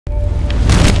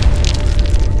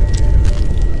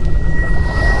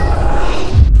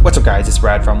guys, it's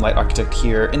Brad from LightArchitect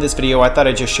here. In this video, I thought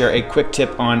I'd just share a quick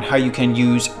tip on how you can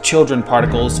use children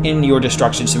particles in your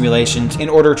destruction simulations in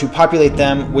order to populate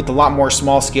them with a lot more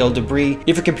small-scale debris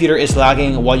if your computer is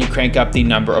lagging while you crank up the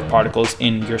number of particles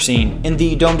in your scene. In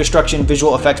the dome destruction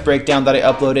visual effects breakdown that I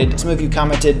uploaded, some of you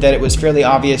commented that it was fairly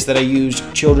obvious that I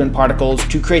used children particles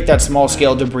to create that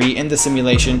small-scale debris in the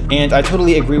simulation, and I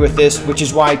totally agree with this, which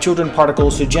is why children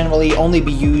particles should generally only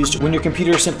be used when your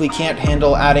computer simply can't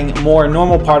handle adding more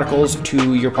normal particles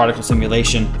to your particle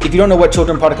simulation. If you don't know what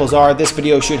children particles are, this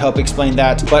video should help explain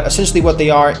that, but essentially what they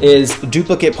are is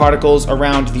duplicate particles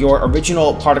around your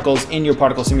original particles in your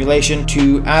particle simulation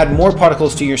to add more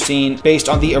particles to your scene based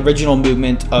on the original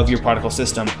movement of your particle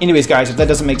system. Anyways guys, if that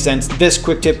doesn't make sense, this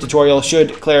quick tip tutorial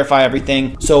should clarify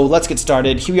everything. So let's get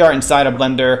started. Here we are inside of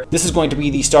Blender. This is going to be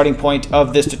the starting point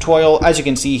of this tutorial. As you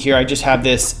can see here, I just have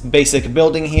this basic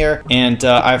building here, and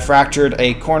I've fractured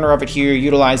a corner of it here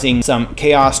utilizing some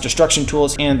KHAOS destruction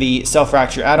tools and the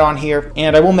self-fracture add-on here.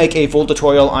 And I will make a full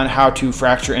tutorial on how to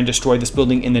fracture and destroy this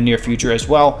building in the near future as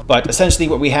well. But essentially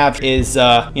what we have is,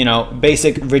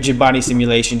 basic rigid body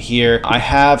simulation here. I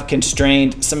have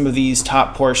constrained some of these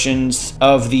top portions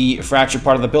of the fractured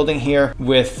part of the building here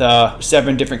with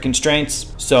 7 different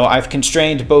constraints. So I've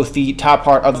constrained both the top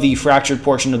part of the fractured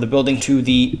portion of the building to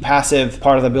the passive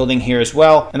part of the building here as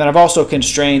well. And then I've also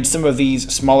constrained some of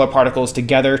these smaller particles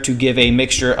together to give a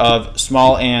mixture of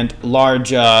small and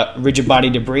large rigid body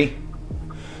debris.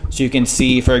 So you can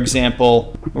see, for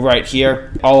example, right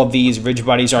here, all of these rigid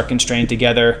bodies are constrained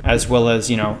together, as well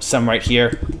as, some right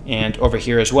here and over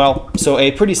here as well. So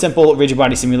a pretty simple rigid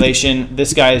body simulation.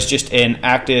 This guy is just an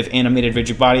active animated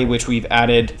rigid body, which we've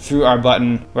added through our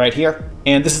button right here.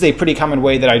 And this is a pretty common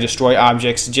way that I destroy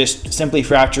objects. Just simply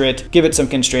fracture it, give it some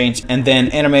constraints, and then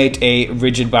animate a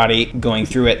rigid body going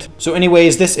through it. So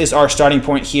anyways, this is our starting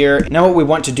point here. Now what we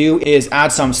want to do is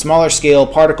add some smaller scale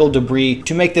particle debris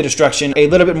to make the destruction a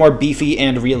little bit more beefy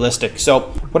and realistic. So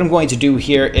what I'm going to do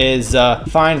here is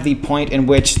find the point in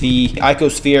which the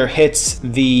icosphere hits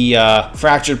the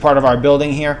fractured part of our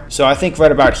building here. So I think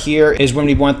right about here is when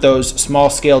we want those small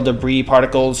scale debris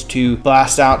particles to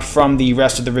blast out from the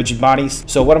rest of the rigid bodies.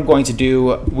 So what I'm going to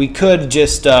do, we could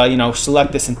just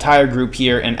select this entire group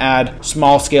here and add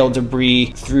small scale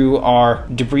debris through our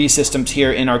debris systems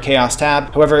here in our KHAOS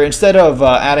tab. However, instead of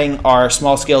adding our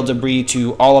small scale debris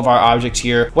to all of our objects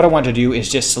here, what I want to do is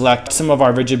just select some of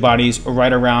our rigid bodies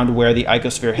right around where the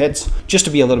icosphere hits, just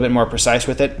to be a little bit more precise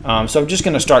with it. So I'm just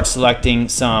going to start selecting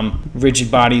some rigid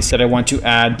bodies that I want to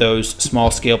add those small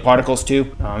scale particles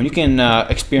to. You can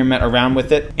experiment around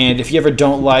with it, and if you ever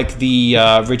don't like the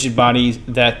rigid body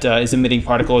that is emitting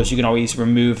particles, you can always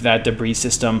remove that debris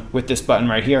system with this button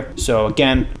right here. So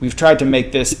again, we've tried to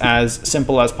make this as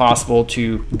simple as possible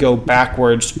to go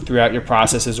backwards throughout your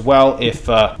process as well if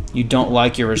you don't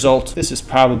like your result. This is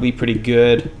probably pretty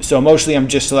good. So mostly I'm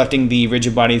just selecting the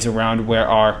rigid bodies around where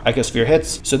our icosphere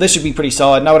hits. So this should be pretty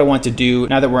solid. Now what I want to do,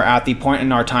 now that we're at the point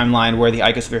in our timeline where the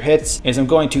icosphere hits, is I'm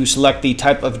going to select the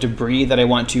type of debris that I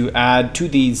want to add to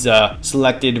these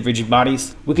selected rigid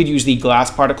bodies. We could use the glass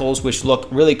particles, which look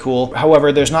really cool.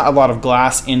 However, there's not a lot of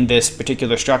glass in this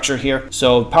particular structure here,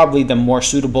 so probably the more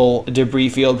suitable debris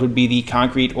field would be the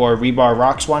concrete or rebar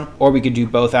rocks one, or we could do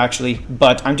both actually,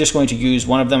 but I'm just going to use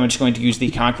one of them. I'm just going to use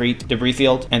the concrete debris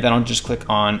field, and then I'll just click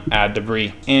on add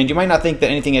debris. And you might not think that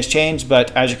anything has changed,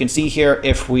 but as you can see here,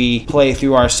 if we play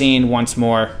through our scene once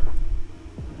more,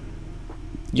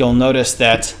 you'll notice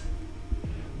that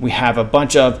we have a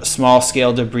bunch of small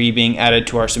scale debris being added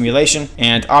to our simulation,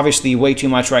 and obviously way too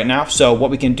much right now. So what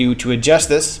we can do to adjust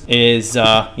this is,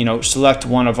 select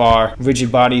one of our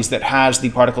rigid bodies that has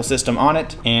the particle system on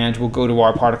it, and we'll go to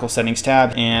our particle settings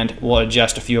tab and we'll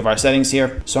adjust a few of our settings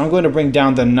here. So I'm going to bring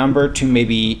down the number to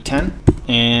maybe 10.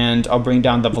 And I'll bring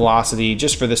down the velocity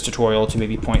just for this tutorial to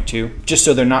maybe 0.2, just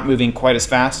so they're not moving quite as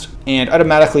fast. And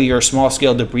automatically your small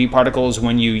scale debris particles,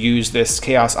 when you use this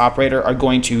KHAOS operator, are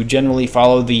going to generally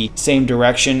follow the same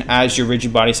direction as your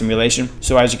rigid body simulation.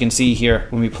 So as you can see here,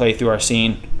 when we play through our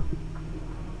scene,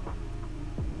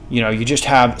 you just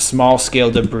have small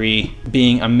scale debris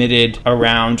being emitted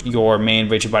around your main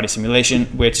rigid body simulation,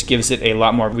 which gives it a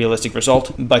lot more realistic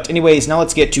result. But anyways, now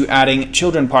let's get to adding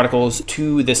children particles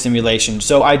to this simulation.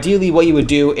 So ideally what you would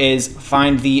do is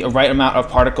find the right amount of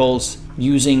particles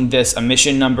using this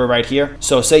emission number right here.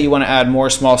 So say you want to add more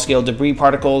small scale debris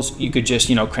particles, you could just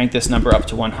crank this number up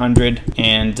to 100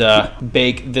 and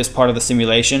bake this part of the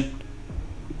simulation.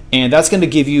 And that's going to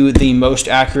give you the most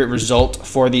accurate result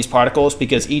for these particles,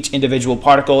 because each individual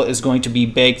particle is going to be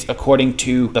baked according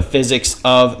to the physics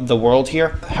of the world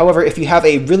here. However, if you have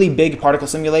a really big particle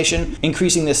simulation,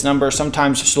 increasing this number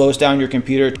sometimes slows down your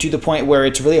computer to the point where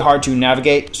it's really hard to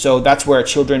navigate. So that's where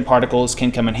children particles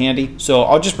can come in handy. So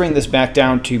I'll just bring this back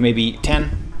down to maybe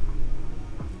 10.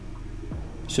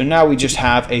 So now we just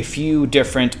have a few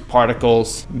different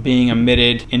particles being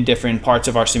emitted in different parts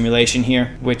of our simulation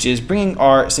here, which is bringing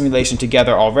our simulation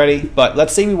together already. But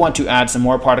let's say we want to add some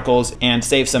more particles and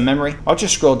save some memory. I'll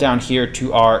just scroll down here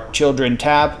to our children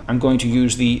tab. I'm going to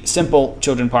use the simple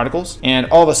children particles. And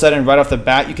all of a sudden, right off the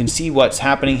bat, you can see what's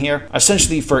happening here.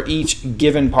 Essentially, for each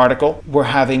given particle, we're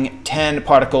having 10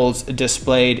 particles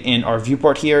displayed in our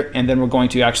viewport here, and then we're going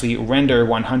to actually render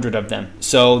 100 of them.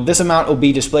 So this amount will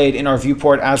be displayed in our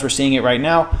viewport as we're seeing it right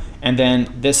now, and then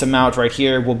this amount right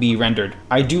here will be rendered.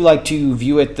 I do like to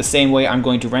view it the same way I'm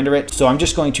going to render it, so I'm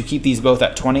just going to keep these both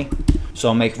at 20. So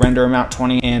I'll make render amount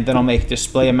 20, and then I'll make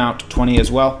display amount 20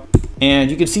 as well.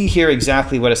 And you can see here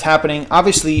exactly what is happening.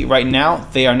 Obviously, right now,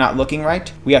 they are not looking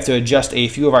right. We have to adjust a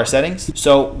few of our settings.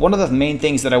 So one of the main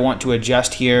things that I want to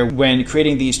adjust here when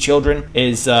creating these children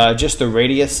is just the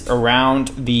radius around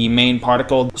the main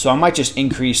particle. So I might just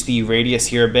increase the radius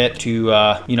here a bit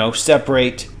to,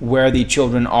 separate where the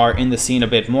children are in the scene a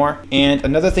bit more. And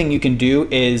another thing you can do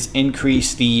is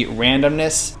increase the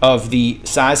randomness of the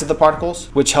size of the particles,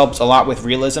 which helps a lot with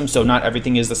realism. So not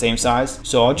everything is the same size.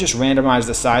 So I'll just randomize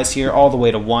the size here all the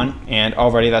way to 1, and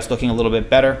already that's looking a little bit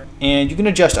better. And you can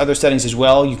adjust other settings as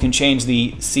well. You can change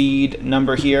the seed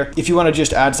number here if you want to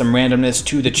just add some randomness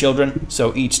to the children,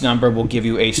 so each number will give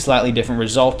you a slightly different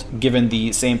result given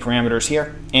the same parameters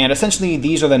here. And essentially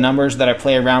these are the numbers that I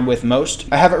play around with most.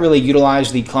 I haven't really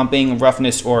utilized the clumping,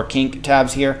 roughness, or kink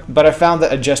tabs here, but I found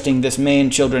that adjusting this main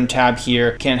children tab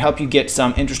here can help you get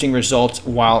some interesting results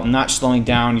while not slowing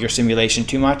down your simulation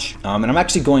too much. And I'm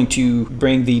actually going to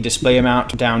bring the display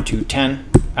amount down to 10,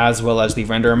 as well as the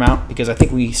render amount, because I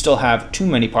think we still have too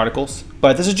many particles.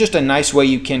 But this is just a nice way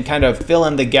you can kind of fill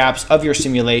in the gaps of your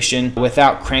simulation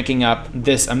without cranking up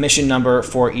this emission number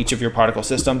for each of your particle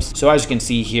systems. So as you can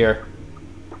see here,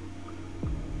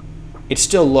 it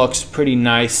still looks pretty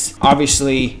nice.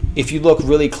 Obviously, if you look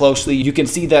really closely, you can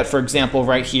see that, for example,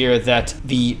 right here, that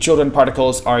the children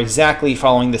particles are exactly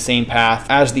following the same path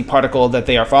as the particle that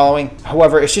they are following.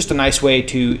 However, it's just a nice way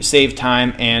to save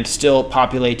time and still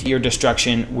populate your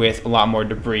destruction with a lot more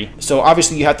debris. So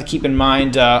obviously you have to keep in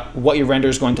mind what your render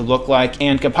is going to look like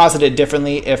and composite it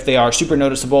differently if they are super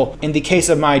noticeable. In the case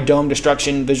of my dome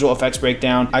destruction visual effects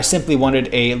breakdown, I simply wanted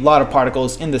a lot of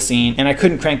particles in the scene, and I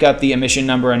couldn't crank up the emission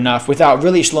number enough without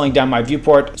really slowing down my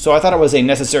viewport. So I thought it was a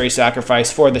necessary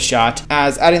sacrifice for the shot,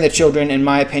 as adding the children, in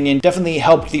my opinion, definitely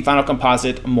helped the final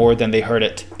composite more than they hurt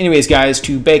it. Anyways, guys,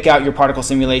 to bake out your particle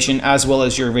simulation as well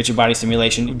as your rigid body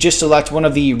simulation, just select one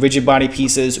of the rigid body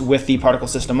pieces with the particle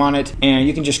system on it, and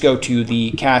you can just go to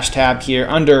the cache tab here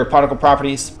under particle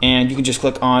properties, and you can just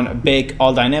click on bake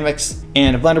all dynamics,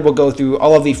 and Blender will go through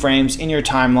all of the frames in your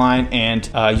timeline, and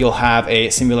you'll have a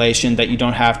simulation that you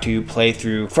don't have to play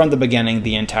through from the beginning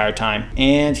the entire time.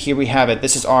 And here we have it.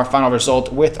 This is our final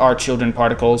result with our children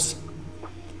particles.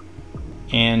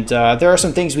 And there are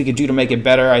some things we could do to make it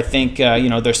better. I think,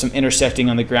 there's some intersecting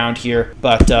on the ground here.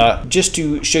 But just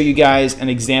to show you guys an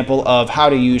example of how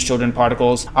to use children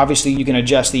particles, obviously you can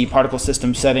adjust the particle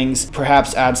system settings,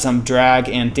 perhaps add some drag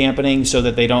and dampening so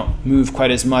that they don't move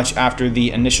quite as much after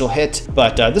the initial hit.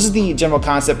 But this is the general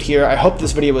concept here. I hope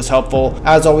this video was helpful.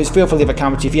 As always, feel free to leave a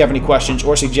comment if you have any questions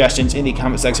or suggestions in the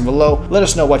comment section below. Let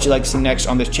us know what you'd like to see next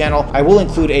on this channel. I will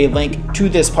include a link to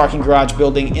this parking garage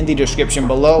building in the description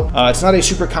below. It's not a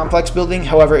super complex building,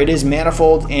 however it is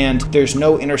manifold and there's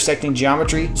no intersecting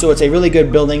geometry, so it's a really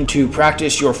good building to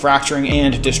practice your fracturing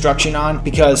and destruction on,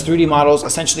 because 3D models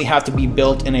essentially have to be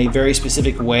built in a very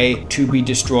specific way to be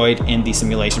destroyed in the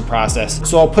simulation process.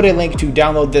 So I'll put a link to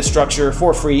download this structure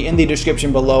for free in the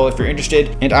description below if you're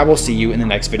interested, and I will see you in the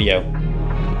next video.